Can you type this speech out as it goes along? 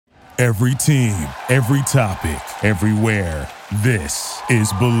Every team, every topic, everywhere. This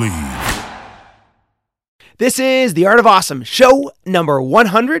is Believe. This is The Art of Awesome, show number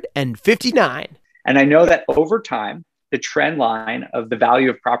 159. And I know that over time, the trend line of the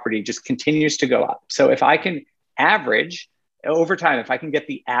value of property just continues to go up. So if I can average over time, if I can get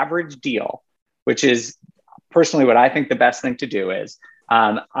the average deal, which is personally what I think the best thing to do is,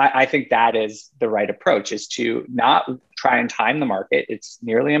 I think that is the right approach, is to not try and time the market. It's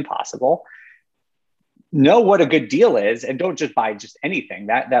nearly impossible. Know what a good deal is and don't just buy just anything.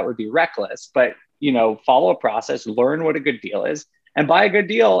 That would be reckless. But, follow a process, learn what a good deal is, and buy a good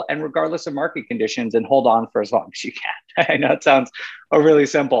deal, and regardless of market conditions, and hold on for as long as you can. I know it sounds really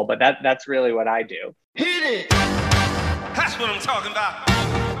simple, but that's really what I do. Hit it! That's what I'm talking about.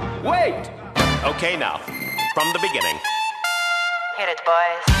 Wait! Okay, now, from the beginning. Hit it,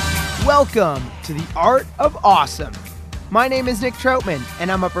 boys. Welcome to The Art of Awesome. My name is Nick Troutman,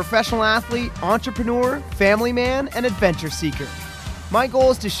 and I'm a professional athlete, entrepreneur, family man, and adventure seeker. My goal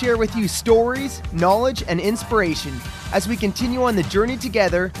is to share with you stories, knowledge, and inspiration as we continue on the journey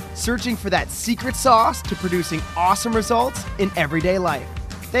together, searching for that secret sauce to producing awesome results in everyday life.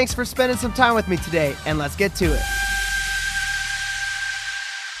 Thanks for spending some time with me today, and let's get to it.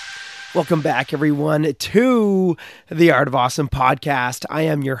 Welcome back, everyone, to the Art of Awesome podcast. I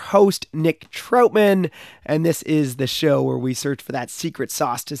am your host, Nick Troutman, and this is the show where we search for that secret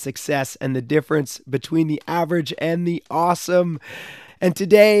sauce to success and the difference between the average and the awesome. And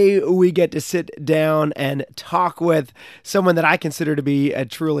today we get to sit down and talk with someone that I consider to be a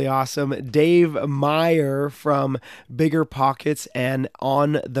truly awesome, Dave Meyer from Bigger Pockets and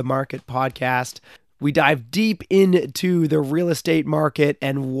On the Market podcast. We dive deep into the real estate market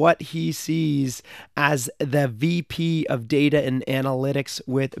and what he sees as the VP of Data and Analytics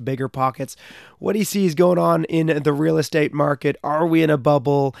with Bigger Pockets. What he sees going on in the real estate market. Are we in a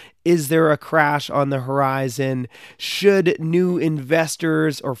bubble? Is there a crash on the horizon? Should new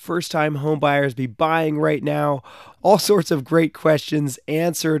investors or first-time homebuyers be buying right now? All sorts of great questions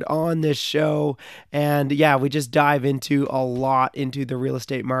answered on this show. And yeah, we just dive into a lot into the real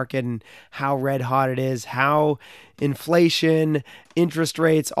estate market and how red hot it is, how inflation, interest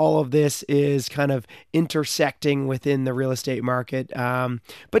rates, all of this is kind of intersecting within the real estate market.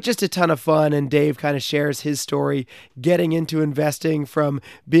 But just a ton of fun. And Dave kind of shares his story getting into investing from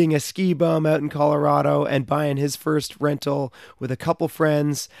being a ski bum out in Colorado and buying his first rental with a couple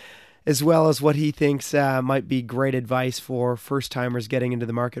friends, as well as what he thinks might be great advice for first-timers getting into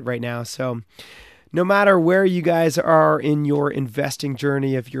the market right now. So no matter where you guys are in your investing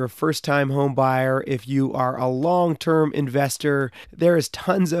journey, if you're a first-time home buyer, if you are a long-term investor, there is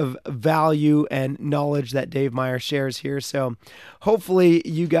tons of value and knowledge that Dave Meyer shares here. So hopefully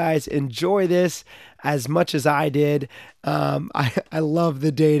you guys enjoy this as much as I did. I love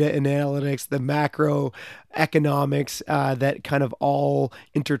the data and analytics, the macro economics that kind of all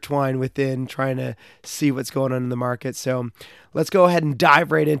intertwine within trying to see what's going on in the market. So let's go ahead and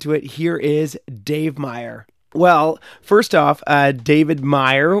dive right into it. Here is Dave Meyer. Well, first off, David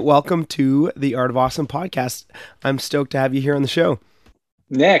Meyer, welcome to the Art of Awesome podcast. I'm stoked to have you here on the show.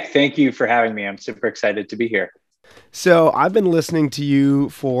 Nick, thank you for having me. I'm super excited to be here. So I've been listening to you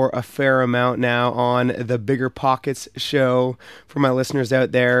for a fair amount now on the Bigger Pockets show. For my listeners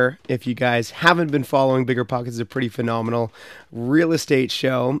out there, if you guys haven't been following, Bigger Pockets is a pretty phenomenal real estate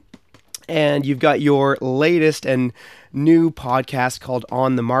show. And you've got your latest and new podcast called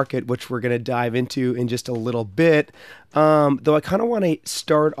On the Market, which we're going to dive into in just a little bit. Though I kind of want to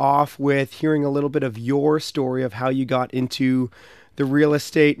start off with hearing a little bit of your story of how you got into the real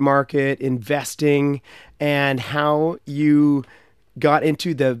estate market, investing, and how you got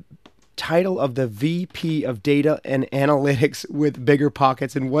into the title of the VP of Data and Analytics with Bigger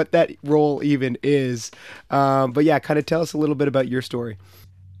Pockets and what that role even is. But yeah, kind of tell us a little bit about your story.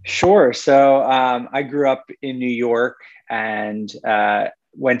 Sure. So I grew up in New York and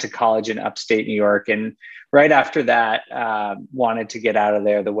went to college in upstate New York. And right after that, wanted to get out of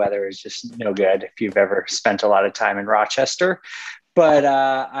there. The weather is just no good if you've ever spent a lot of time in Rochester. But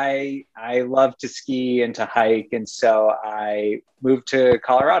I love to ski and to hike. And so I moved to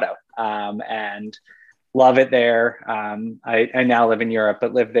Colorado and love it there. I now live in Europe,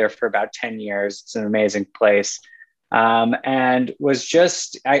 but lived there for about 10 years. It's an amazing place. And was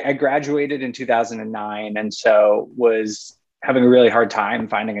just, I graduated in 2009. And so was having a really hard time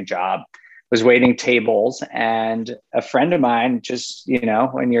finding a job, was waiting tables. And a friend of mine, just,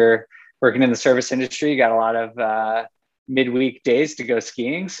 when you're working in the service industry, you got a lot of midweek days to go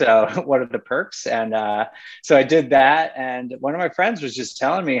skiing. So what are the perks? And so I did that. And one of my friends was just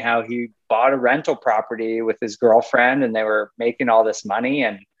telling me how he bought a rental property with his girlfriend and they were making all this money.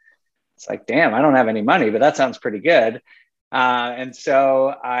 And It's like, damn, I don't have any money, but that sounds pretty good. And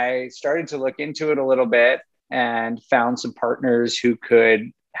so I started to look into it a little bit and found some partners who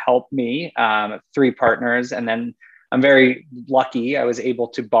could help me, 3 partners. And then I'm very lucky. I was able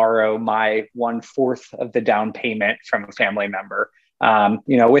to borrow my 1/4 of the down payment from a family member,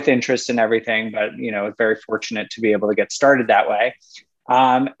 with interest and everything, but, very fortunate to be able to get started that way.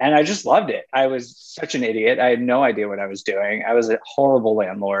 And I just loved it. I was such an idiot. I had no idea what I was doing. I was a horrible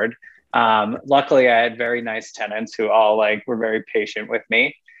landlord. Luckily, I had very nice tenants who all were very patient with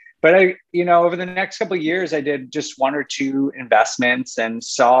me. But over the next couple of years, I did just 1 or 2 investments and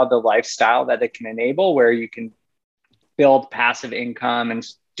saw the lifestyle that it can enable, where you can build passive income and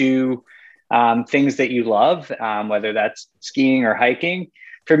do things that you love, whether that's skiing or hiking.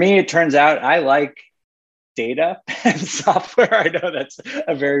 For me, it turns out I like data and software. I know that's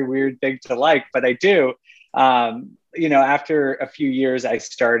a very weird thing to like, but I do. After a few years, I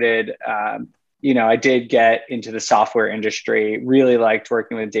started, I did get into the software industry, really liked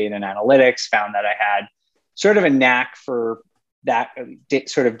working with data and analytics, found that I had sort of a knack for that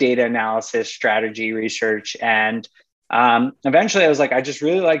sort of data analysis, strategy, research. And eventually I was like, I just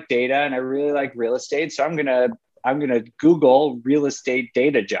really like data and I really like real estate. So I'm going to Google real estate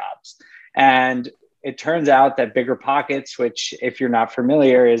data jobs. And it turns out that BiggerPockets, which if you're not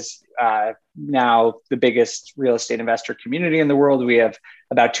familiar, is now the biggest real estate investor community in the world. We have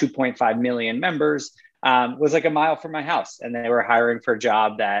about 2.5 million members, was like a mile from my house. And they were hiring for a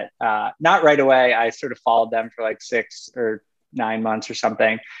job that not right away. I sort of followed them for 6 or 9 months or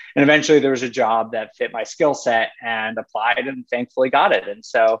something. And eventually there was a job that fit my skill set and applied and thankfully got it. And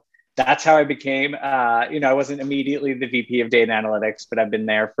so that's how I became, I wasn't immediately the VP of data analytics, but I've been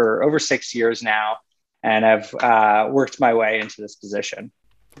there for over 6 years now. And I've worked my way into this position.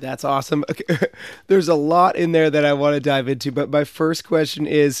 That's awesome. Okay. There's a lot in there that I want to dive into, but my first question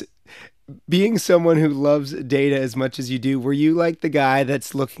is, being someone who loves data as much as you do, were you like the guy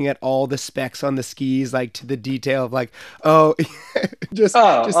that's looking at all the specs on the skis, to the detail of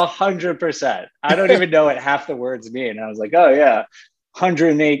 100%. I don't even know what half the words mean. I was like, oh yeah,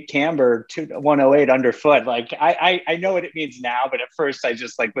 108 camber, 108 underfoot. I know what it means now, but at first I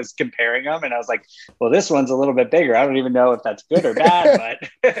just was comparing them and I was like, well, this one's a little bit bigger. I don't even know if that's good or bad,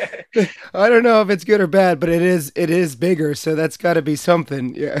 but I don't know if it's good or bad, but it is bigger. So that's gotta be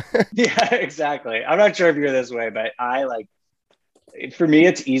something. Yeah. Yeah, exactly. I'm not sure if you're this way, but for me,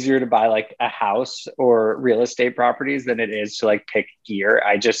 it's easier to buy a house or real estate properties than it is to pick gear.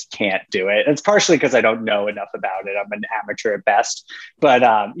 I just can't do it. It's partially because I don't know enough about it. I'm an amateur at best, but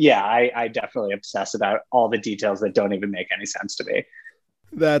I definitely obsess about all the details that don't even make any sense to me.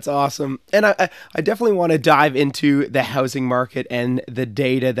 That's awesome. And I definitely want to dive into the housing market and the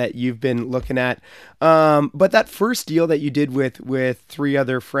data that you've been looking at. But that first deal that you did with 3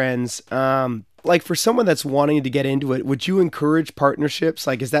 other friends, for someone that's wanting to get into it, would you encourage partnerships?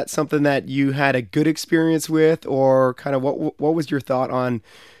 Is that something that you had a good experience with, or kind of what was your thought on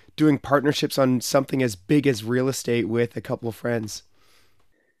doing partnerships on something as big as real estate with a couple of friends?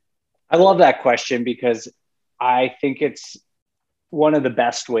 I love that question because I think it's one of the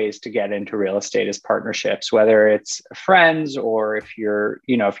best ways to get into real estate is partnerships, whether it's friends or if you're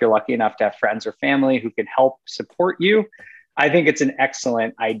lucky enough to have friends or family who can help support you. I think it's an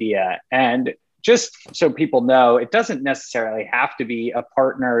excellent idea. And just so people know, it doesn't necessarily have to be a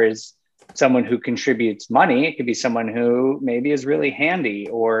partner is someone who contributes money. It could be someone who maybe is really handy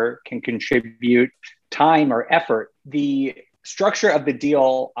or can contribute time or effort. The structure of the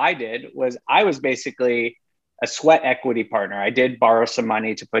deal I did was I was basically a sweat equity partner. I did borrow some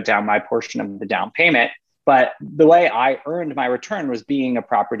money to put down my portion of the down payment, but the way I earned my return was being a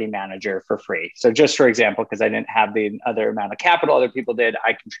property manager for free. So just for example, because I didn't have the other amount of capital other people did,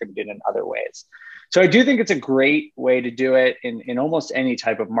 I contributed in other ways. So I do think it's a great way to do it in almost any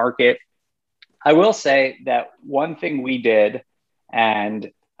type of market. I will say that one thing we did,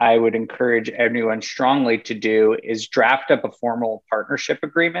 and I would encourage everyone strongly to do, is draft up a formal partnership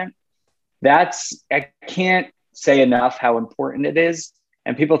agreement. I can't say enough how important it is.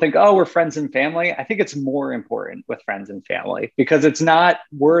 And people think, oh, we're friends and family. I think it's more important with friends and family because it's not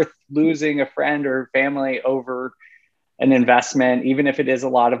worth losing a friend or family over an investment, even if it is a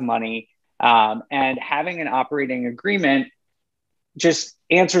lot of money. And having an operating agreement just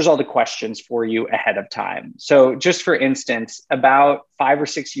answers all the questions for you ahead of time. So just for instance, about 5 or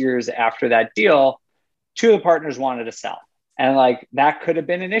 6 years after that deal, 2 of the partners wanted to sell. And that could have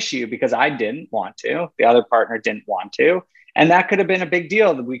been an issue because I didn't want to, the other partner didn't want to. And that could have been a big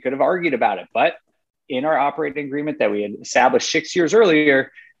deal that we could have argued about it. But in our operating agreement that we had established 6 years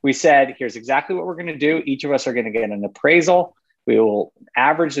earlier, we said, here's exactly what we're going to do. Each of us are going to get an appraisal. We will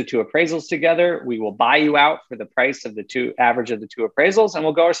average the two appraisals together. We will buy you out for the price of the average of the two appraisals, and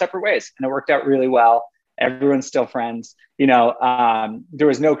we'll go our separate ways. And it worked out really well. Everyone's still friends. There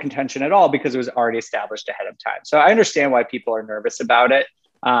was no contention at all because it was already established ahead of time. So I understand why people are nervous about it.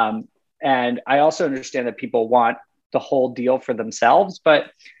 And I also understand that people want the whole deal for themselves,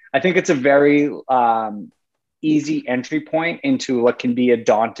 but I think it's a very easy entry point into what can be a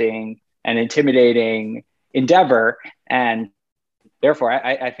daunting and intimidating endeavor. And therefore,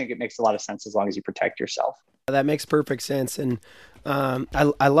 I think it makes a lot of sense as long as you protect yourself. That makes perfect sense. And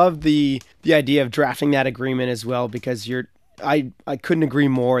I love the idea of drafting that agreement as well, because I couldn't agree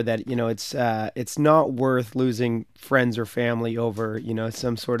more that, it's not worth losing friends or family over,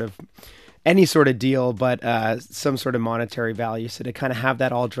 some sort of any sort of deal, but some sort of monetary value. So to kind of have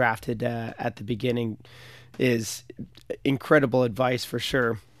that all drafted at the beginning is incredible advice for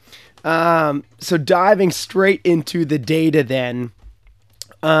sure. So diving straight into the data then,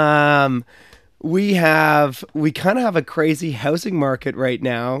 we kind of have a crazy housing market right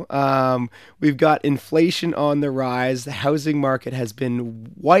now. We've got inflation on the rise. The housing market has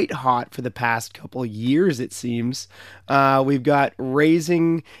been white hot for the past couple of years, it seems. We've got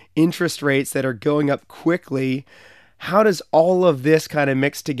raising interest rates that are going up quickly. How does all of this kind of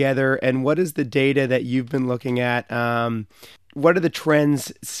mix together, and what is the data that you've been looking at? What are the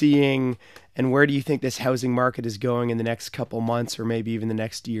trends seeing, and where do you think this housing market is going in the next couple months, or maybe even the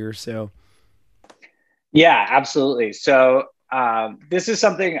next year or so? Yeah, absolutely. So this is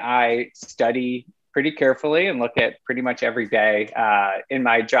something I study pretty carefully and look at pretty much every day. In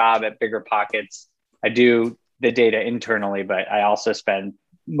my job at Bigger Pockets, I do the data internally, but I also spend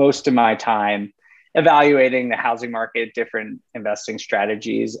most of my time evaluating the housing market, different investing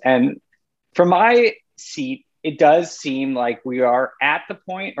strategies. And from my seat, it does seem like we are at the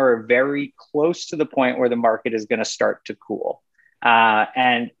point or very close to the point where the market is going to start to cool.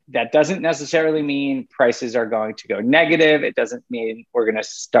 And that doesn't necessarily mean prices are going to go negative. It doesn't mean we're going to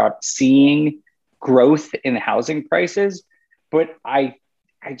start seeing growth in housing prices. But I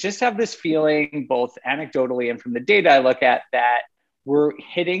just have this feeling, both anecdotally and from the data I look at, that we're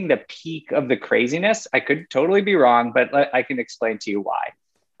hitting the peak of the craziness. I could totally be wrong, but I can explain to you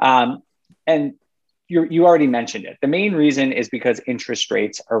why. And you already mentioned it. The main reason is because interest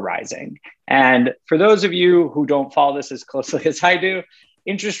rates are rising. And for those of you who don't follow this as closely as I do,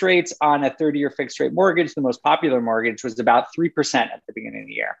 interest rates on a 30-year fixed rate mortgage, the most popular mortgage, was about 3% at the beginning of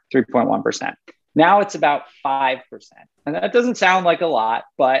the year, 3.1%. Now it's about 5%. And that doesn't sound like a lot,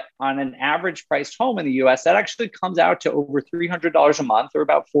 but on an average priced home in the US, that actually comes out to over $300 a month, or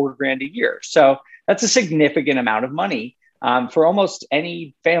about $4,000 a year. So that's a significant amount of money for almost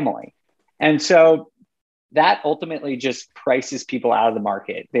any family. And so that ultimately just prices people out of the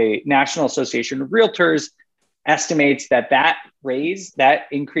market. The National Association of Realtors estimates that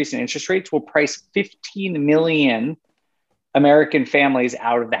increase in interest rates will price 15 million American families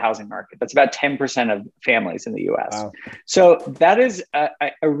out of the housing market. That's about 10% of families in the US. Wow. So that is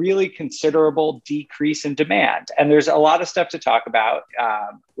a really considerable decrease in demand. And there's a lot of stuff to talk about,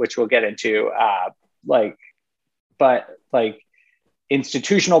 which we'll get into, like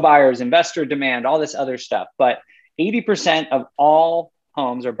institutional buyers, investor demand, all this other stuff. But 80% of all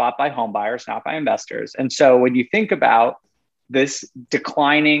homes are bought by home buyers, not by investors. And so when you think about this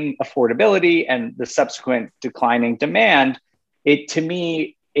declining affordability and the subsequent declining demand, to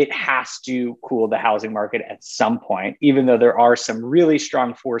me, it has to cool the housing market at some point, even though there are some really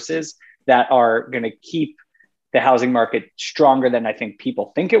strong forces that are going to keep the housing market stronger than I think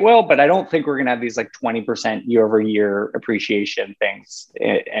people think it will. But I don't think we're going to have these like 20% year over year appreciation things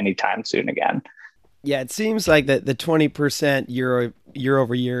anytime soon again. Yeah, it seems like the 20% year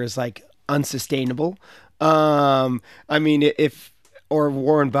over year is like unsustainable. I mean, or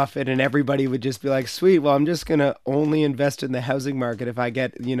Warren Buffett and everybody would just be like, sweet, well, I'm just going to only invest in the housing market if I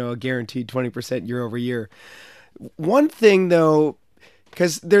get, a guaranteed 20% year over year. One thing though,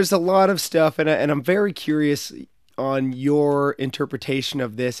 because there's a lot of stuff, and I'm very curious on your interpretation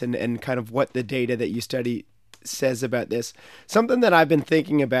of this and kind of what the data that you study says about this. Something that I've been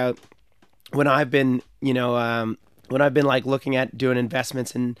thinking about when I've been, like looking at doing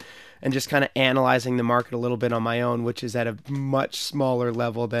investments and just kind of analyzing the market a little bit on my own, which is at a much smaller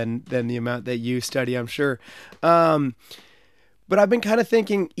level than the amount that you study, I'm sure. But I've been kind of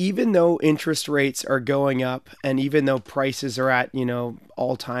thinking, even though interest rates are going up and even though prices are at,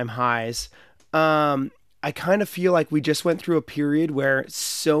 all-time highs, I kind of feel like we just went through a period where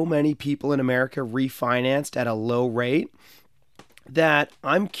so many people in America refinanced at a low rate that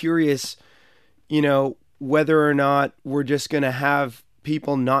I'm curious, whether or not we're just going to have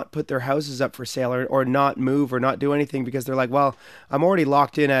people not put their houses up for sale or not move or not do anything because they're like, well, I'm already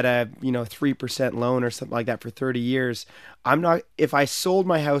locked in at a 3% loan or something like that for 30 years. If I sold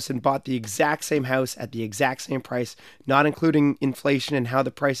my house and bought the exact same house at the exact same price, not including inflation and how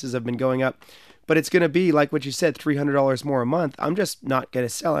the prices have been going up, but it's going to be like what you said, $300 more a month, I'm just not going to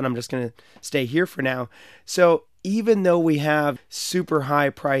sell it. I'm just going to stay here for now. So even though we have super high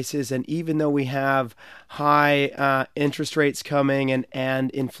prices and even though we have high interest rates coming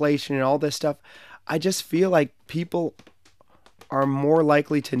and inflation and all this stuff, I just feel like people are more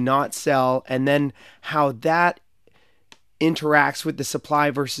likely to not sell. And then how that interacts with the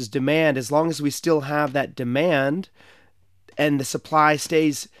supply versus demand, as long as we still have that demand and the supply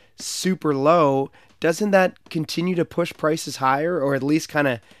stays super low, doesn't that continue to push prices higher or at least kind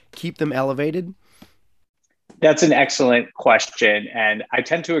of keep them elevated? That's an excellent question. And I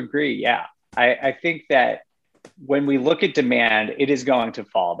tend to agree. Yeah. I think that when we look at demand, it is going to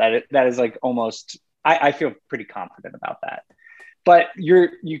fall. That is like almost, I feel pretty confident about that. But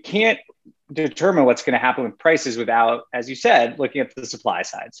you can't determine what's going to happen with prices without, as you said, looking at the supply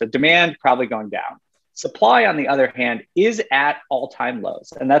side. So demand probably going down. Supply, on the other hand, is at all-time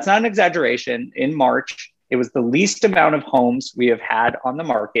lows. And that's not an exaggeration. In March, it was the least amount of homes we have had on the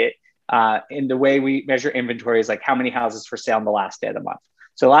market. In the way we measure inventory is like how many houses for sale on the last day of the month.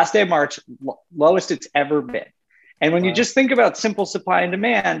 So last day of March, lowest it's ever been. And when you just think about simple supply and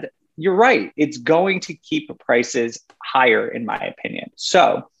demand, you're right. It's going to keep prices higher, in my opinion.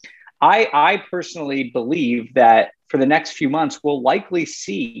 So I personally believe that for the next few months, we'll likely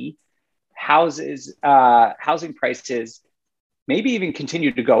see housing prices maybe even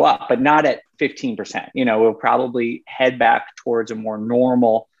continue to go up, but not at 15%. We'll probably head back towards a more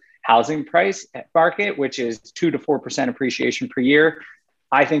normal housing price market, which is 2 to 4% appreciation per year.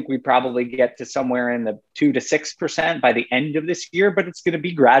 I think we probably get to somewhere in the 2 to 6% by the end of this year, but it's going to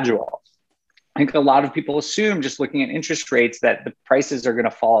be gradual. I think a lot of people assume, just looking at interest rates, that the prices are going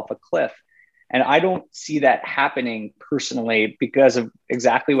to fall off a cliff. And I don't see that happening personally because of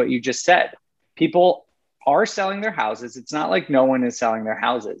exactly what you just said. People are selling their houses. It's not like no one is selling their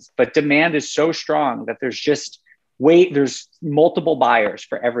houses, but demand is so strong that there's multiple buyers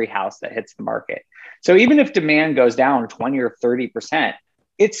for every house that hits the market. So even if demand goes down 20 or 30%,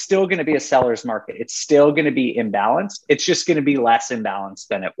 it's still going to be a seller's market. It's still going to be imbalanced. It's just going to be less imbalanced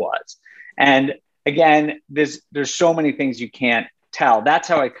than it was. And again, there's so many things you can't tell. That's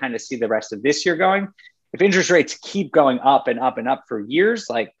how I kind of see the rest of this year going. If interest rates keep going up and up and up for years,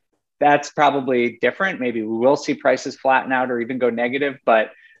 like that's probably different. Maybe we will see prices flatten out or even go negative,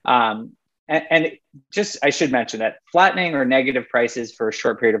 but And just, I should mention that flattening or negative prices for a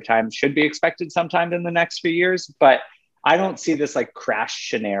short period of time should be expected sometime in the next few years. But I don't see this like crash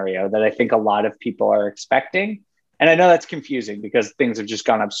scenario that I think a lot of people are expecting. And I know that's confusing because things have just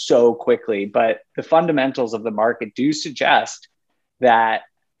gone up so quickly, but the fundamentals of the market do suggest that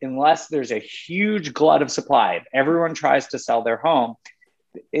unless there's a huge glut of supply, if everyone tries to sell their home,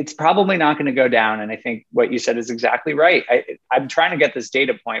 it's probably not going to go down. And I think what you said is exactly right. I'm trying to get this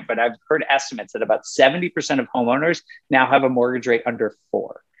data point, but I've heard estimates that about 70% of homeowners now have a mortgage rate under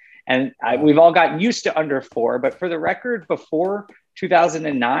 4. And we've all gotten used to under 4, but for the record, before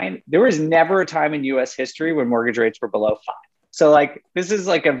 2009, there was never a time in US history when mortgage rates were below 5. So like, this is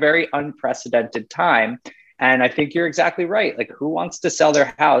like a very unprecedented time. And I think you're exactly right. Like, who wants to sell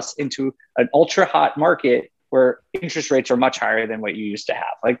their house into an ultra hot market where interest rates are much higher than what you used to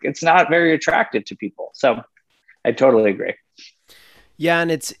have? Like, it's not very attractive to people. So I totally agree. Yeah. And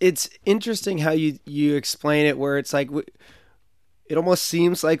it's interesting how you explain it, where it's like, it almost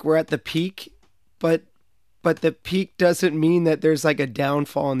seems like we're at the peak, but the peak doesn't mean that there's like a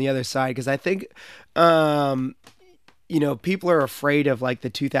downfall on the other side. Cause I think, people are afraid of like the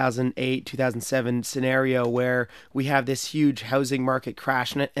 2008, 2007 scenario where we have this huge housing market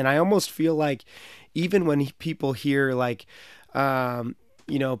crash. And I almost feel like even when people hear like,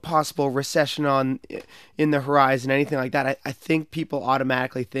 possible recession in the horizon, anything like that, I think people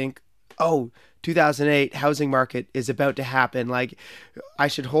automatically think, oh, 2008 housing market is about to happen. Like, I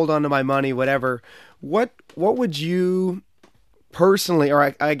should hold on to my money, whatever. What would you personally,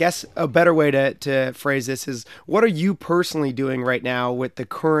 or I guess a better way to phrase this is, what are you personally doing right now with the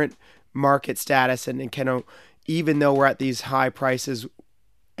current market status and kind of, even though we're at these high prices,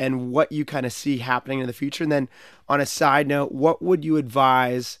 and what you kind of see happening in the future? And then on a side note, what would you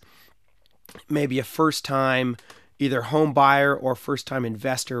advise maybe a first time either home buyer or first time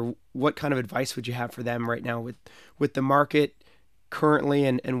investor? What kind of advice would you have for them right now with the market currently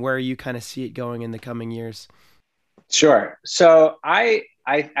and where you kind of see it going in the coming years? Sure. So I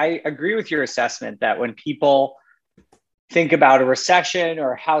agree with your assessment that when people think about a recession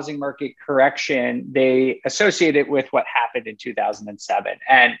or a housing market correction, they associate it with what happened in 2007.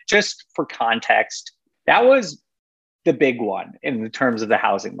 And just for context, that was the big one in the terms of the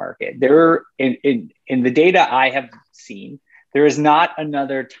housing market. There, in the data I have seen, there is not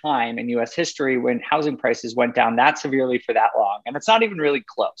another time in US history when housing prices went down that severely for that long. And it's not even really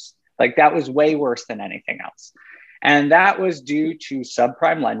close. Like, that was way worse than anything else. And that was due to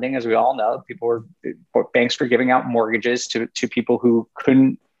subprime lending. As we all know, banks were giving out mortgages to people who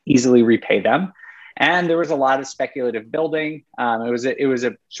couldn't easily repay them. And there was a lot of speculative building. It was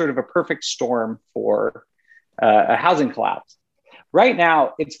a sort of a perfect storm for a housing collapse. Right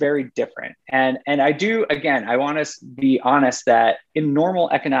now, it's very different. And I want to be honest that in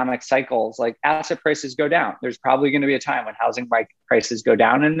normal economic cycles, like, asset prices go down. There's probably going to be a time when housing prices go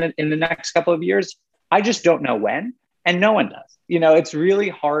down in the next couple of years. I just don't know when, and no one does. It's really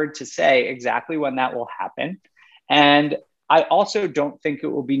hard to say exactly when that will happen. And I also don't think it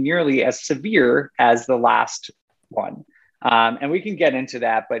will be nearly as severe as the last one. And we can get into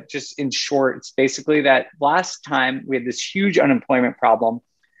that, but just in short, it's basically that last time we had this huge unemployment problem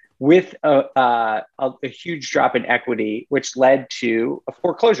with a huge drop in equity, which led to a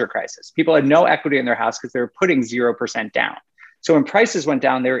foreclosure crisis. People had no equity in their house because they were putting 0% down. So when prices went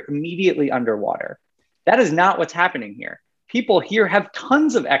down, they were immediately underwater. That is not what's happening here. People here have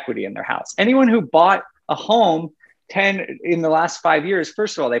tons of equity in their house. Anyone who bought a home in the last 5 years,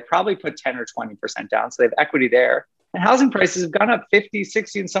 first of all, they probably put 10 or 20% down. So they have equity there. And housing prices have gone up 50,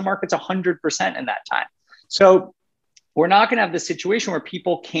 60, in some markets, 100% in that time. So we're not going to have the situation where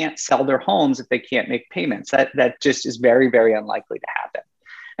people can't sell their homes if they can't make payments. That just is very, very unlikely to happen.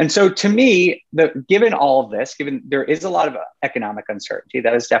 And so to me, given all of this, given there is a lot of economic uncertainty,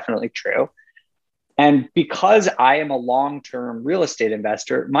 that is definitely true. And because I am a long-term real estate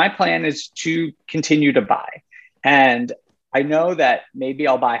investor, my plan is to continue to buy. And I know that maybe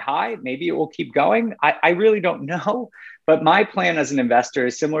I'll buy high, maybe it will keep going. I really don't know. But my plan as an investor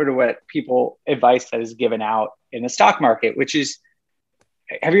is similar to what advice that is given out in the stock market, which is,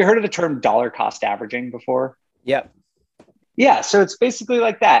 have you heard of the term dollar cost averaging before? Yep. Yeah, so it's basically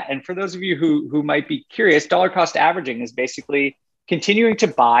like that. And for those of you who might be curious, dollar cost averaging is basically continuing to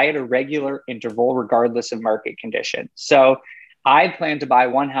buy at a regular interval, regardless of market conditions. So I plan to buy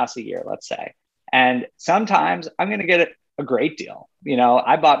one house a year, let's say. And sometimes I'm going to get a great deal.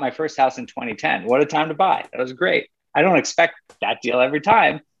 I bought my first house in 2010. What a time to buy. That was great. I don't expect that deal every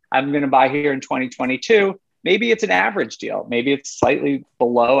time. I'm going to buy here in 2022. Maybe it's an average deal. Maybe it's slightly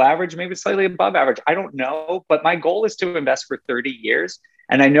below average. Maybe it's slightly above average. I don't know. But my goal is to invest for 30 years.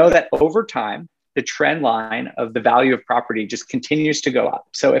 And I know that over time, the trend line of the value of property just continues to go up.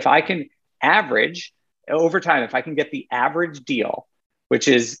 So if I can average over time, if I can get the average deal, which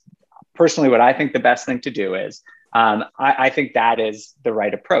is personally what I think the best thing to do is, I think that is the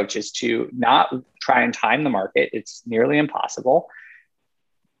right approach, is to not try and time the market. It's nearly impossible.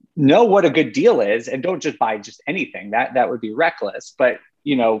 Know what a good deal is, and don't just buy just anything. That would be reckless. But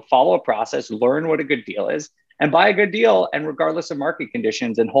follow a process, learn what a good deal is, and buy a good deal, and regardless of market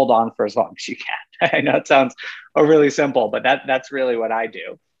conditions, and hold on for as long as you can. I know it sounds overly simple, but that's really what I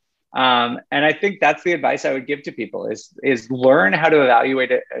do. And I think that's the advice I would give to people is learn how to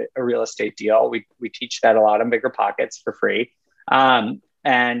evaluate a real estate deal. We teach that a lot on Bigger Pockets for free. And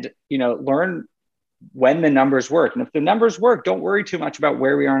learn when the numbers work. And if the numbers work, don't worry too much about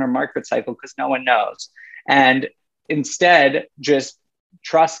where we are in our market cycle, because no one knows. And instead, just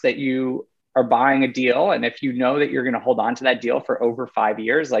trust that you are buying a deal. And if you know that you're going to hold on to that deal for over 5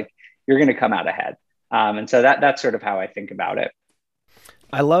 years, like, you're going to come out ahead. And so that's sort of how I think about it.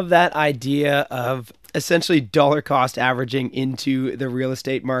 I love that idea of essentially dollar cost averaging into the real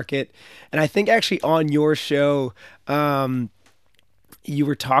estate market. And I think actually on your show, you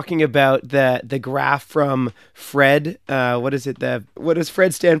were talking about the graph from Fred. What is it? What does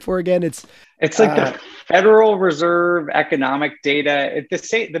Fred stand for again? It's like the Federal Reserve Economic Data.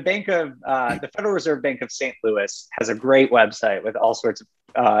 The Federal Reserve Bank of St. Louis has a great website with all sorts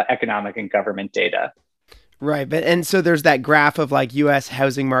of economic and government data. Right. And so there's that graph of like U.S.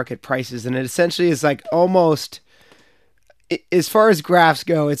 housing market prices, and it essentially is like almost, as far as graphs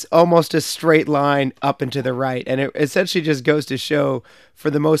go, it's almost a straight line up and to the right. And it essentially just goes to show, for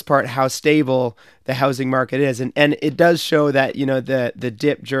the most part, how stable the housing market is. And it does show that, the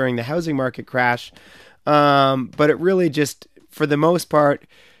dip during the housing market crash. But it really just, for the most part,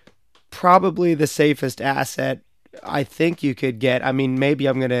 probably the safest asset I think you could get. I mean, maybe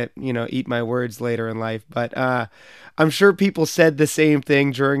I'm going to, eat my words later in life, but I'm sure people said the same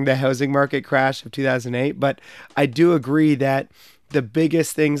thing during the housing market crash of 2008. But I do agree that the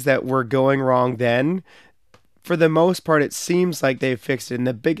biggest things that were going wrong then, for the most part, it seems like they've fixed it. And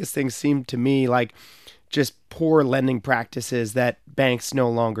the biggest thing seemed to me like just poor lending practices that banks no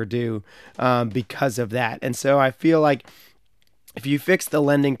longer do because of that. And so I feel like if you fix the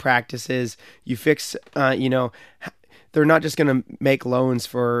lending practices, you fix, they're not just going to make loans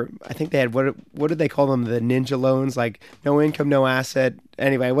for, I think they had, what did they call them? The ninja loans, like no income, no asset.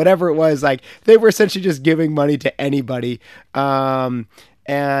 Anyway, whatever it was, like they were essentially just giving money to anybody. And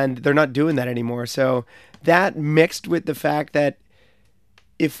they're not doing that anymore. So that mixed with the fact that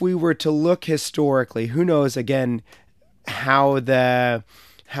if we were to look historically, who knows, again, how the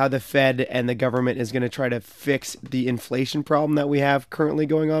Fed and the government is going to try to fix the inflation problem that we have currently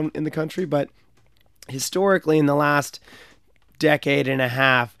going on in the country. But historically, in the last decade and a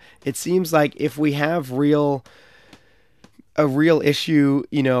half, it seems like if we have a real issue,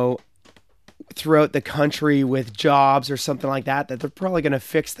 throughout the country with jobs or something like that, that they're probably going to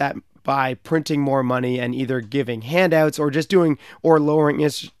fix that by printing more money and either giving handouts or just lowering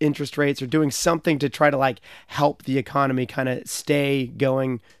interest rates or doing something to try to like help the economy kind of stay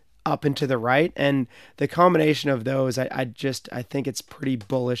going up and to the right. And the combination of those, I think it's pretty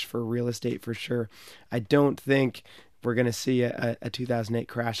bullish for real estate for sure. I don't think we're going to see a 2008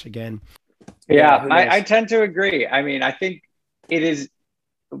 crash again. Yeah, I tend to agree. I mean, I think it is,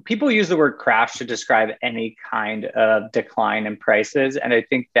 people use the word crash to describe any kind of decline in prices. And I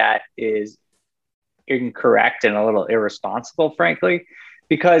think that is incorrect and a little irresponsible, frankly,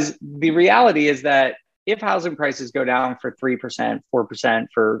 because the reality is that if housing prices go down for 3%, 4%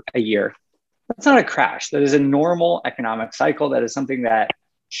 for a year, that's not a crash. That is a normal economic cycle. That is something that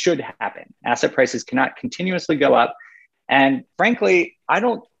should happen. Asset prices cannot continuously go up. And frankly, I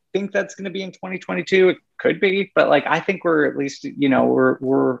don't think that's going to be in 2022. It could be, but like, I think we're at least,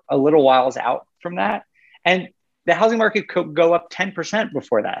 we're a little whiles out from that. And the housing market could go up 10%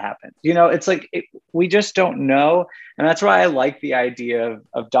 before that happens. It's like, we just don't know. And that's why I like the idea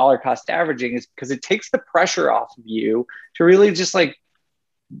of dollar cost averaging, is because it takes the pressure off of you to really just like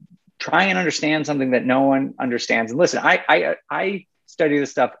try and understand something that no one understands. And listen, I study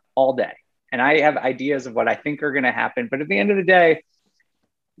this stuff all day and I have ideas of what I think are going to happen. But at the end of the day,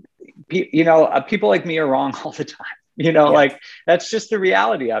 people like me are wrong all the time. Like that's just the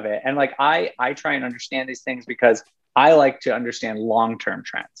reality of it. And like, I try and understand these things because I like to understand long-term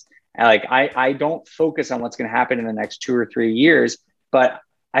trends. And like, I don't focus on what's going to happen in the next 2 or 3 years, but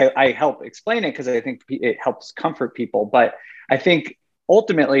I help explain it because I think it helps comfort people. But I think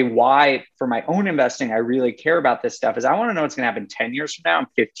ultimately why for my own investing, I really care about this stuff is I want to know what's going to happen 10 years from now and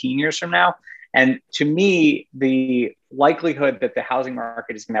 15 years from now. And to me, the likelihood that the housing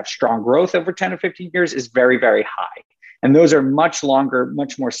market is going to have strong growth over 10 to 15 years is very, very high. And those are much longer,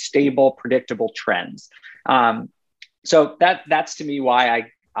 much more stable, predictable trends. So that's to me why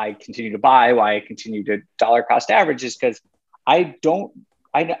I continue to buy, why I continue to dollar cost average, is because I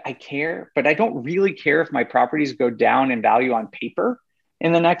care, but I don't really care if my properties go down in value on paper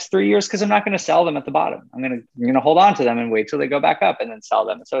in the next 3 years, because I'm not going to sell them at the bottom. I'm going to hold on to them and wait till they go back up and then sell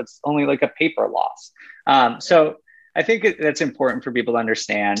them. So it's only like a paper loss. So I think that's important for people to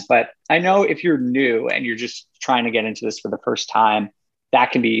understand. But I know if you're new and you're just trying to get into this for the first time,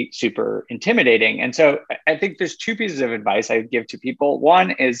 that can be super intimidating. And so I think there's 2 pieces of advice I would give to people. One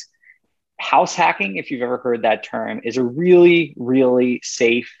is house hacking, if you've ever heard that term, is a really, really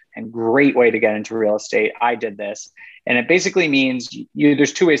safe and great way to get into real estate. I did this. And it basically means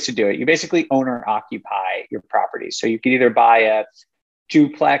there's 2 ways to do it. You basically own or occupy your property. So you can either buy a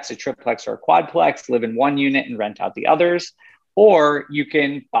duplex, a triplex, or a quadplex, live in one unit and rent out the others. Or you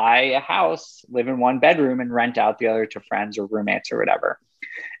can buy a house, live in one bedroom and rent out the other to friends or roommates or whatever.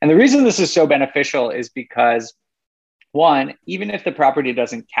 And the reason this is so beneficial is because, one, even if the property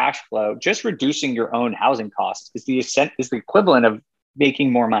doesn't cash flow, just reducing your own housing costs is the equivalent of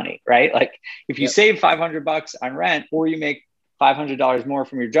making more money, right? Like if you save $500 on rent or you make $500 more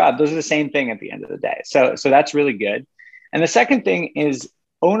from your job, those are the same thing at the end of the day. So that's really good. And the second thing is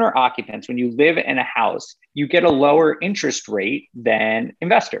owner occupants. When you live in a house, you get a lower interest rate than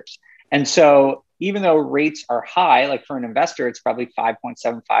investors. And so even though rates are high, like for an investor, it's probably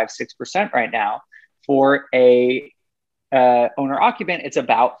 5.75, 6% right now. For a owner occupant, it's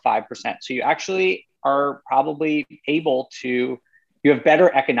about 5%. So you actually are probably you have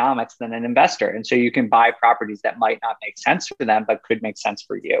better economics than an investor. And so you can buy properties that might not make sense for them, but could make sense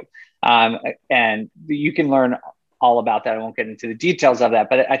for you. And you can learn all about that. I won't get into the details of that,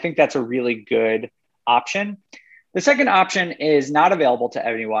 but I think that's a really good option. The second option is not available to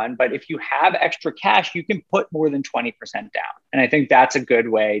everyone, but if you have extra cash, you can put more than 20% down. And I think that's a good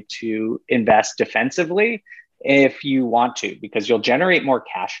way to invest defensively if you want to, because you'll generate more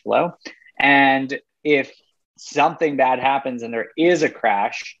cash flow. And if something bad happens and there is a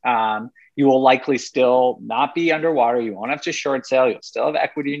crash, you will likely still not be underwater. You won't have to short sale. You'll still have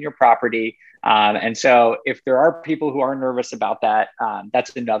equity in your property. And so if there are people who are nervous about that,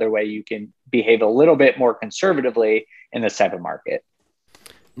 that's another way you can behave a little bit more conservatively in this type of market.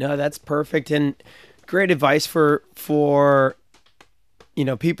 No, that's perfect. And great advice for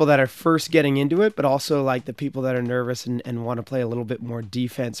people that are first getting into it, but also like the people that are nervous and want to play a little bit more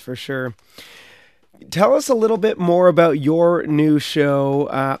defense for sure. Tell us a little bit more about your new show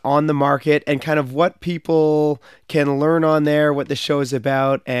On the Market and kind of what people can learn on there, what the show is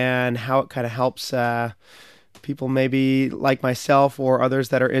about, and how it kind of helps people maybe like myself or others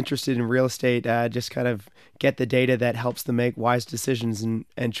that are interested in real estate just kind of get the data that helps them make wise decisions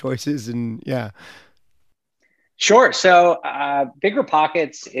and choices. And yeah. Sure. So Bigger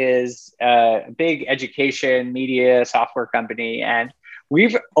Pockets is a big education, media, software company, and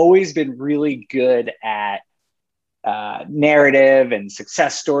we've always been really good at narrative and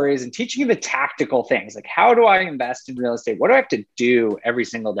success stories and teaching you the tactical things. Like, how do I invest in real estate? What do I have to do every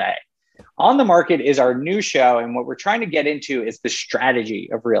single day? On the Market is our new show. And what we're trying to get into is the strategy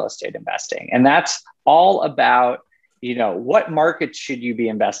of real estate investing. And that's all about, what market should you be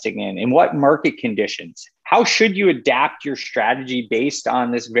investing in what market conditions? How should you adapt your strategy based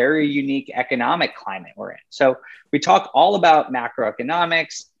on this very unique economic climate we're in? So we talk all about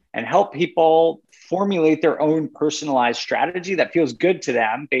macroeconomics and help people formulate their own personalized strategy that feels good to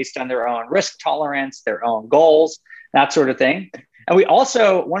them based on their own risk tolerance, their own goals, that sort of thing. And we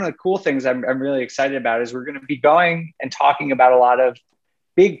also, one of the cool things I'm really excited about is we're going to be going and talking about a lot of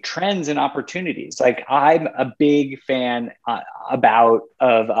big trends and opportunities. Like, I'm a big fan of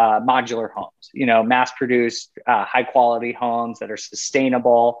modular homes, mass-produced, high-quality homes that are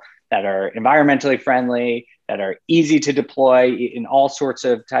sustainable, that are environmentally friendly, that are easy to deploy in all sorts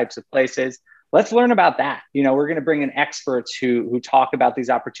of types of places. Let's learn about that. We're going to bring in experts who talk about these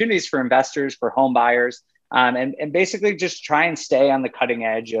opportunities for investors, for home buyers, and basically just try and stay on the cutting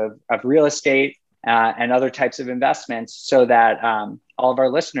edge of real estate and other types of investments so that all of our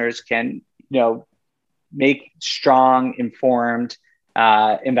listeners can, make strong, informed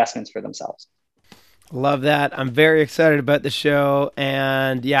investments for themselves. Love that. I'm very excited about the show.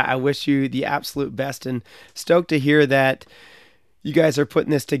 And yeah, I wish you the absolute best and stoked to hear that you guys are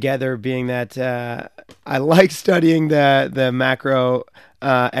putting this together, being that I like studying the macro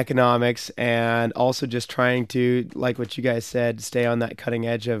economics and also just trying to, like what you guys said, stay on that cutting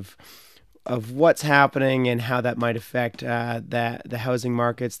edge of what's happening and how that might affect the housing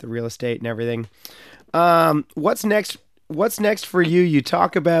markets, the real estate and everything. What's next? What's next for you? You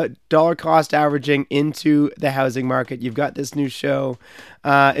talk about dollar cost averaging into the housing market. You've got this new show.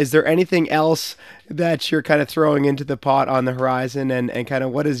 Is there anything else that you're kind of throwing into the pot on the horizon, and kind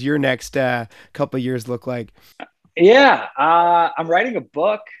of what does your next couple of years look like? Yeah, I'm writing a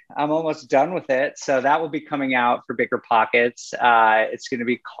book. I'm almost done with it. So that will be coming out for Bigger Pockets. It's going to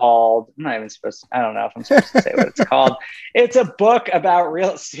be called, I don't know if I'm supposed to say what it's called. It's a book about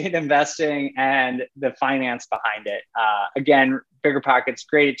real estate investing and the finance behind it. Again, Bigger Pockets,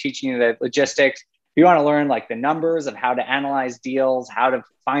 great at teaching you the logistics. If you want to learn like the numbers of how to analyze deals, how to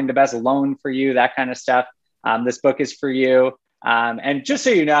find the best loan for you, that kind of stuff, this book is for you. And just so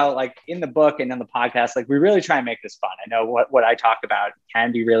you know, like in the book and in the podcast, like we really try and make this fun. I know what I talk about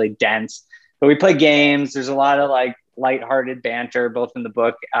can be really dense, but we play games. There's a lot of like lighthearted banter, both in the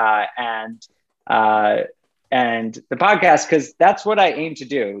book and the podcast, because that's what I aim to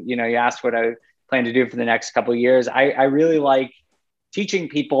do. You asked what I plan to do for the next couple of years. I really like teaching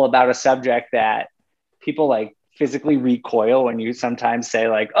people about a subject that people like physically recoil when you sometimes say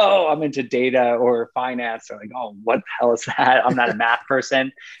like, oh, I'm into data or finance, or like, oh, what the hell is that? I'm not a math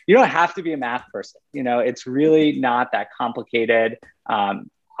person. You don't have to be a math person. It's really not that complicated.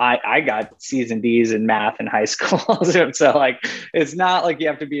 I got C's and D's in math in high school. So like, it's not like you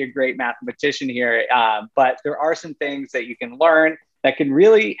have to be a great mathematician here. But there are some things that you can learn that can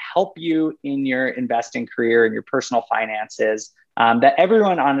really help you in your investing career and your personal finances. That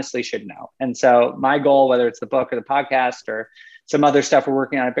everyone honestly should know. And so my goal, whether it's the book or the podcast or some other stuff we're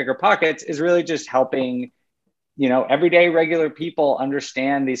working on at Bigger Pockets, is really just helping, everyday regular people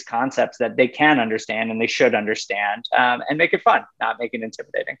understand these concepts that they can understand and they should understand, and make it fun, not make it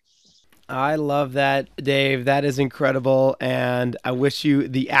intimidating. I love that, Dave. That is incredible. And I wish you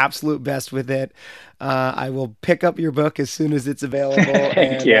the absolute best with it. I will pick up your book as soon as it's available.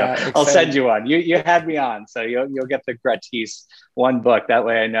 Thank you. I'll send you one. You had me on, so you'll get the gratis one book. That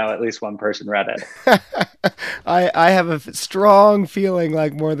way I know at least one person read it. I have a strong feeling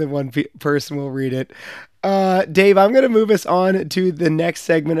like more than one person will read it. Dave, I'm going to move us on to the next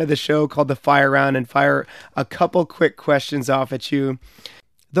segment of the show called the Fire Round and fire a couple quick questions off at you.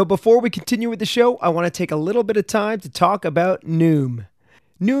 Though before we continue with the show, I want to take a little bit of time to talk about Noom.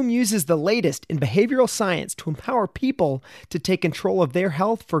 Noom uses the latest in behavioral science to empower people to take control of their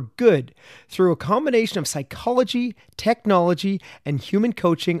health for good through a combination of psychology, technology, and human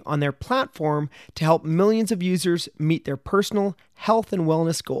coaching on their platform to help millions of users meet their personal health and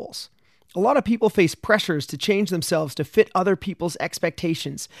wellness goals. A lot of people face pressures to change themselves to fit other people's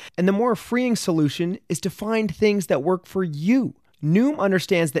expectations, and the more freeing solution is to find things that work for you. Noom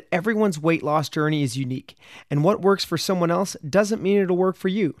understands that everyone's weight loss journey is unique, and what works for someone else doesn't mean it'll work for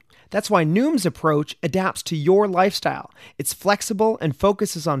you. That's why Noom's approach adapts to your lifestyle. It's flexible and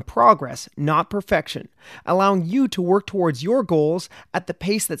focuses on progress, not perfection, allowing you to work towards your goals at the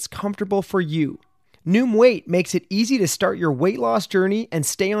pace that's comfortable for you. Noom Weight makes it easy to start your weight loss journey and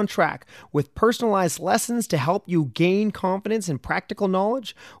stay on track with personalized lessons to help you gain confidence and practical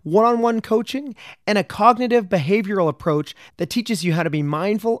knowledge, one-on-one coaching, and a cognitive behavioral approach that teaches you how to be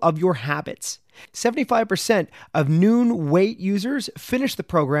mindful of your habits. 75% of Noom Weight users finish the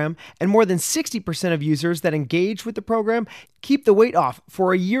program, and more than 60% of users that engage with the program keep the weight off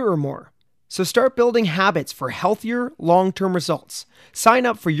for a year or more. So start building habits for healthier, long-term results. Sign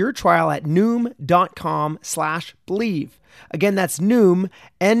up for your trial at Noom.com/believe. Again, that's Noom,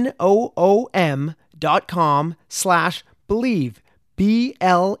 NOOM.com/believe.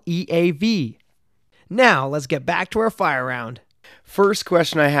 BLEAV. Now, let's get back to our fire round. First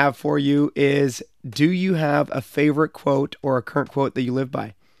question I have for you is, do you have a favorite quote or a current quote that you live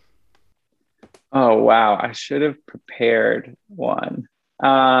by? Oh, wow. I should have prepared one.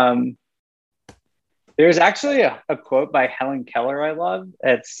 There's actually a quote by Helen Keller I love.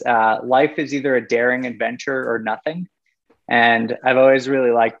 It's life is either a daring adventure or nothing. And I've always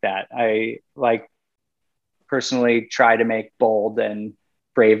really liked that. I personally try to make bold and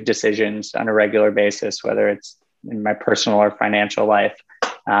brave decisions on a regular basis, whether it's in my personal or financial life.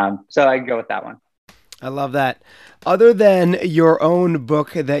 So I'd go with that one. I love that. Other than your own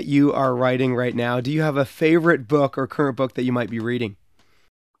book that you are writing right now, do you have a favorite book or current book that you might be reading?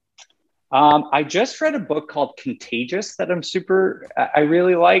 I just read a book called Contagious that I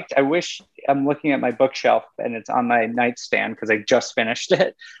really liked. I wish I'm looking at my bookshelf and it's on my nightstand because I just finished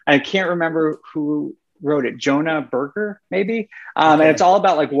it. I can't remember who wrote it. Jonah Berger, maybe. And it's all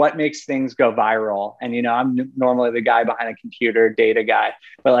about like what makes things go viral. And, I'm normally the guy behind a computer, data guy,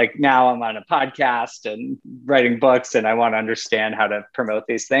 but like now I'm on a podcast and writing books and I want to understand how to promote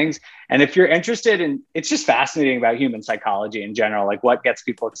these things. And if you're interested in, it's just fascinating about human psychology in general, like what gets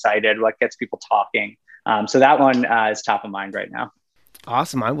people excited, what gets people talking. So that one is top of mind right now.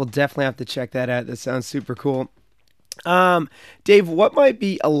 Awesome. I will definitely have to check that out. That sounds super cool. Dave, what might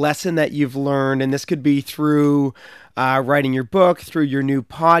be a lesson that you've learned, and this could be through writing your book, through your new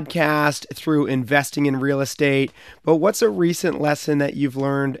podcast, through investing in real estate, but what's a recent lesson that you've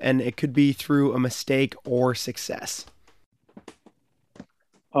learned, and it could be through a mistake or success?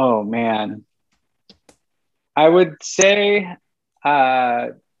 Oh, man. I would say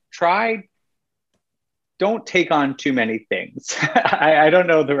don't take on too many things. I don't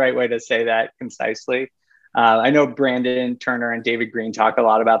know the right way to say that concisely. I know Brandon Turner and David Green talk a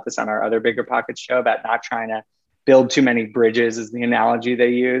lot about this on our other Bigger Pockets show about not trying to build too many bridges is the analogy they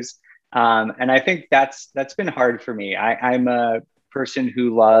use. And I think that's been hard for me. I'm a person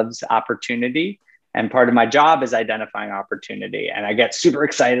who loves opportunity, and part of my job is identifying opportunity. And I get super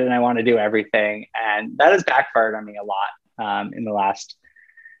excited and I want to do everything. And that has backfired on me a lot in the last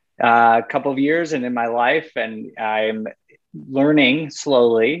couple of years and in my life. And I'm learning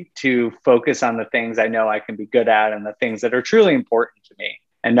slowly to focus on the things I know I can be good at and the things that are truly important to me,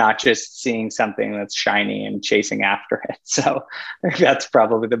 and not just seeing something that's shiny and chasing after it. So I think that's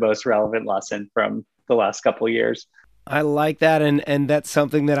probably the most relevant lesson from the last couple of years. I like that, and that's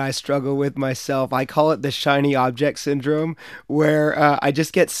something that I struggle with myself. I call it the shiny object syndrome, where I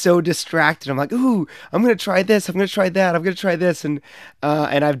just get so distracted. I'm like, ooh, I'm going to try this, I'm going to try that, I'm going to try this. And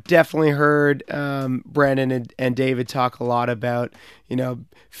I've definitely heard Brandon and David talk a lot about,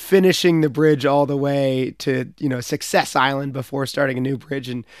 finishing the bridge all the way to, Success Island before starting a new bridge.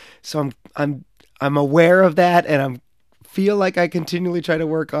 And so I'm aware of that, and I'm feel like I continually try to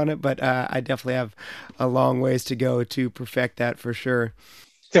work on it, but I definitely have a long ways to go to perfect that for sure.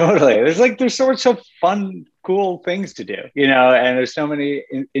 Totally. There's so much fun, cool things to do, and there's so many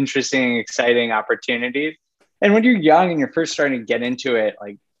interesting, exciting opportunities. And when you're young and you're first starting to get into it,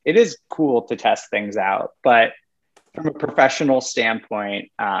 like it is cool to test things out. But from a professional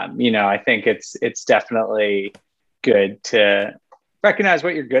standpoint, I think it's definitely good to recognize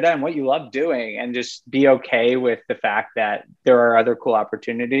what you're good at and what you love doing, and just be okay with the fact that there are other cool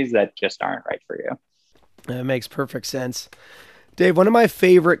opportunities that just aren't right for you. That makes perfect sense. Dave, one of my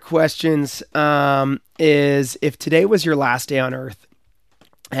favorite questions is, if today was your last day on earth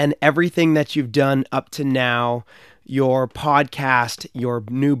and everything that you've done up to now, your podcast, your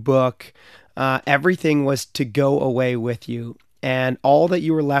new book, everything was to go away with you, and all that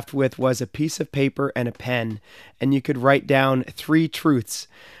you were left with was a piece of paper and a pen, and you could write down 3 truths.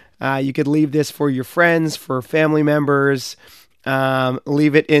 You could leave this for your friends, for family members,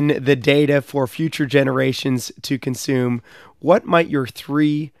 leave it in the data for future generations to consume. What might your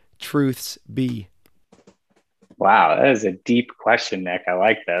 3 truths be? Wow, that is a deep question, Nick. I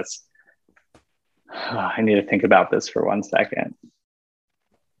like this. I need to think about this for 1 second.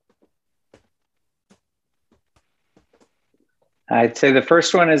 I'd say the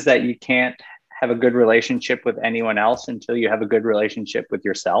first one is that you can't have a good relationship with anyone else until you have a good relationship with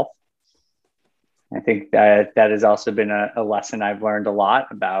yourself. I think that has also been a lesson I've learned a lot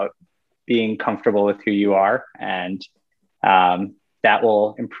about being comfortable with who you are, and that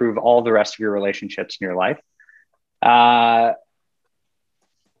will improve all the rest of your relationships in your life. I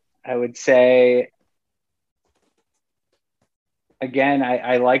would say, again,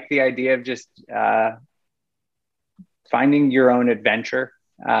 I like the idea of just finding your own adventure,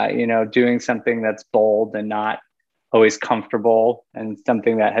 doing something that's bold and not always comfortable, and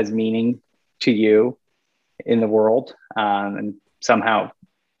something that has meaning to you in the world, and somehow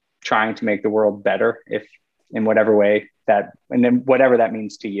trying to make the world better, if in whatever way that, and then whatever that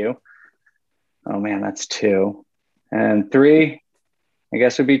means to you. Oh man, that's 2. And 3, I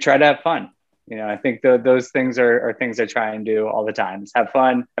guess, would be try to have fun. I think those things are things I try and do all the time. Is have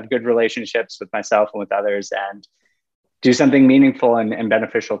fun, have good relationships with myself and with others, and do something meaningful and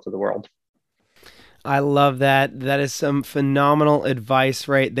beneficial to the world. I love that. That is some phenomenal advice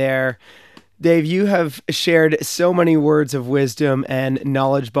right there. Dave, you have shared so many words of wisdom and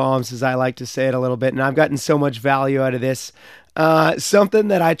knowledge bombs, as I like to say it a little bit, and I've gotten so much value out of this. Something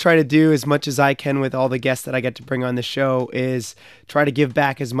that I try to do as much as I can with all the guests that I get to bring on the show is try to give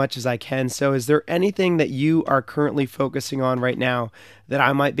back as much as I can. So is there anything that you are currently focusing on right now that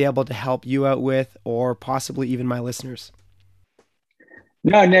I might be able to help you out with, or possibly even my listeners?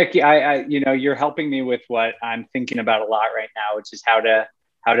 No, Nick, I you're helping me with what I'm thinking about a lot right now, which is how to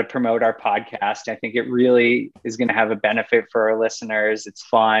promote our podcast. I think it really is going to have a benefit for our listeners. It's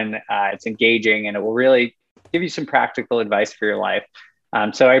fun, it's engaging, and it will really give you some practical advice for your life.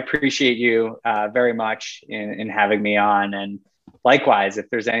 So I appreciate you very much in having me on. And likewise, if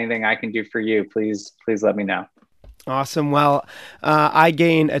there's anything I can do for you, please let me know. Awesome. Well, I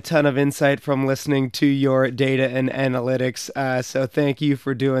gain a ton of insight from listening to your data and analytics. So thank you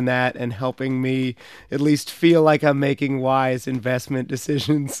for doing that and helping me at least feel like I'm making wise investment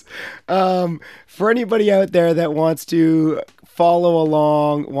decisions. For anybody out there that wants to follow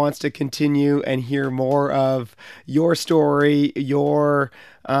along, wants to continue and hear more of your story, your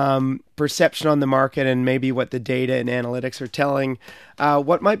perception on the market, and maybe what the data and analytics are telling,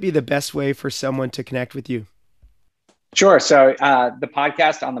 what might be the best way for someone to connect with you? Sure. So the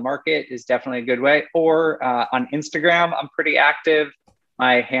podcast On the Market is definitely a good way. Or on Instagram, I'm pretty active.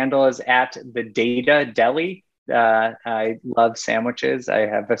 My handle is at the Data Deli. I love sandwiches. I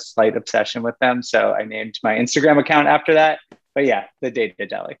have a slight obsession with them, so I named my Instagram account after that. But yeah, the Data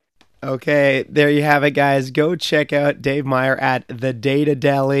Deli. Okay, there you have it, guys. Go check out Dave Meyer at the Data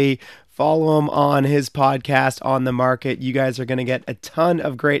Deli. Follow him on his podcast, On the Market. You guys are going to get a ton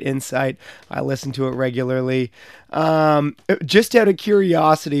of great insight. I listen to it regularly. Just out of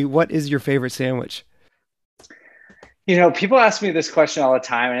curiosity, what is your favorite sandwich? People ask me this question all the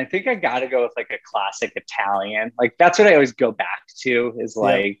time, and I think I got to go with like a classic Italian. Like that's what I always go back to is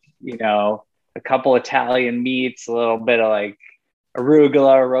like, a couple Italian meats, a little bit of like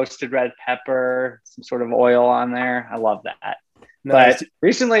arugula, roasted red pepper, some sort of oil on there. I love that. Nice. But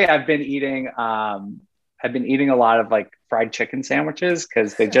recently I've been eating a lot of like fried chicken sandwiches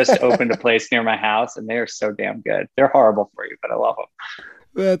because they just opened a place near my house and they are so damn good. They're horrible for you, but I love them.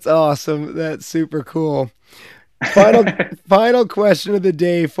 That's awesome. That's super cool. Final question of the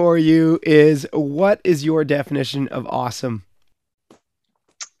day for you is, what is your definition of awesome?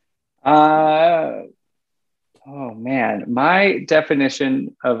 Oh man, my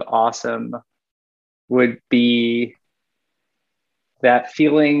definition of awesome would be that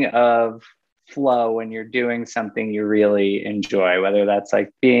feeling of flow when you're doing something you really enjoy, whether that's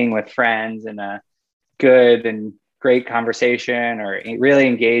like being with friends in a good and great conversation or really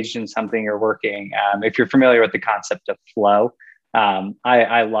engaged in something you're working. If you're familiar with the concept of flow,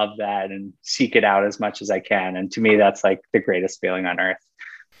 I love that and seek it out as much as I can. And to me, that's like the greatest feeling on earth.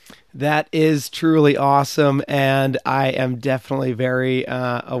 That is truly awesome. And I am definitely very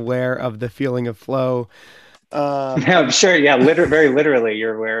aware of the feeling of flow. I'm sure. Yeah. Very literally,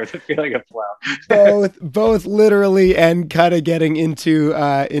 you're aware of the feeling of flow. both literally and kind of getting into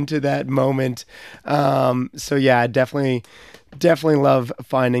that moment. So yeah, definitely love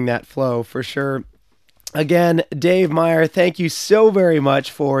finding that flow for sure. Again, Dave Meyer, thank you so very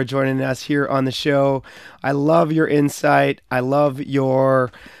much for joining us here on the show. I love your insight. I love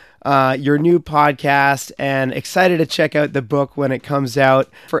your new podcast, and excited to check out the book when it comes out.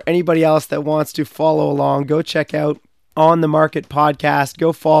 For anybody else that wants to follow along, go check out On the Market podcast.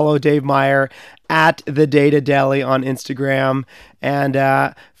 Go follow Dave Meyer at The Data Deli on Instagram. And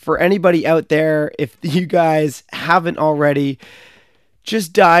for anybody out there, if you guys haven't already,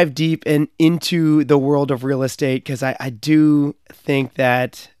 just dive deep into the world of real estate, because I do think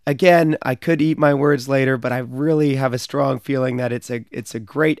that, again, I could eat my words later, but I really have a strong feeling that it's a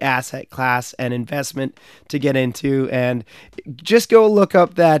great asset class and investment to get into. And just go look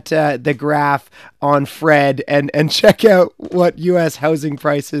up that the graph on Fred and check out what U.S. housing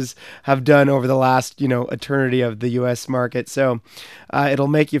prices have done over the last eternity of the U.S. market. So it'll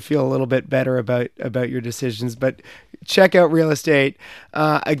make you feel a little bit better about your decisions. But check out real estate.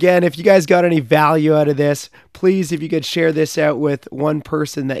 Again, if you guys got any value out of this, please, if you could share this out with one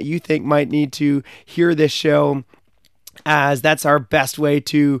person that you think might need to hear this show, as that's our best way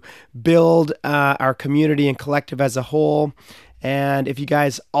to build our community and collective as a whole. And if you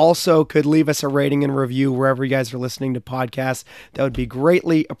guys also could leave us a rating and review wherever you guys are listening to podcasts, that would be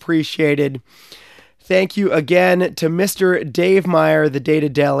greatly appreciated. Thank you again to Mr. Dave Meyer, The Data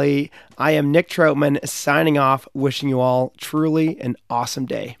Deli. I am Nick Troutman signing off, wishing you all truly an awesome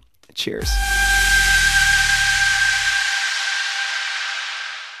day. Cheers.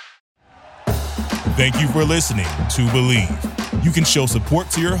 Thank you for listening to Believe. You can show support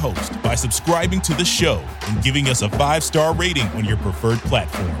to your host by subscribing to the show and giving us a 5-star rating on your preferred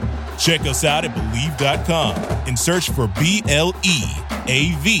platform. Check us out at Believe.com and search for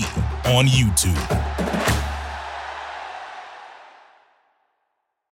BLEAV on YouTube.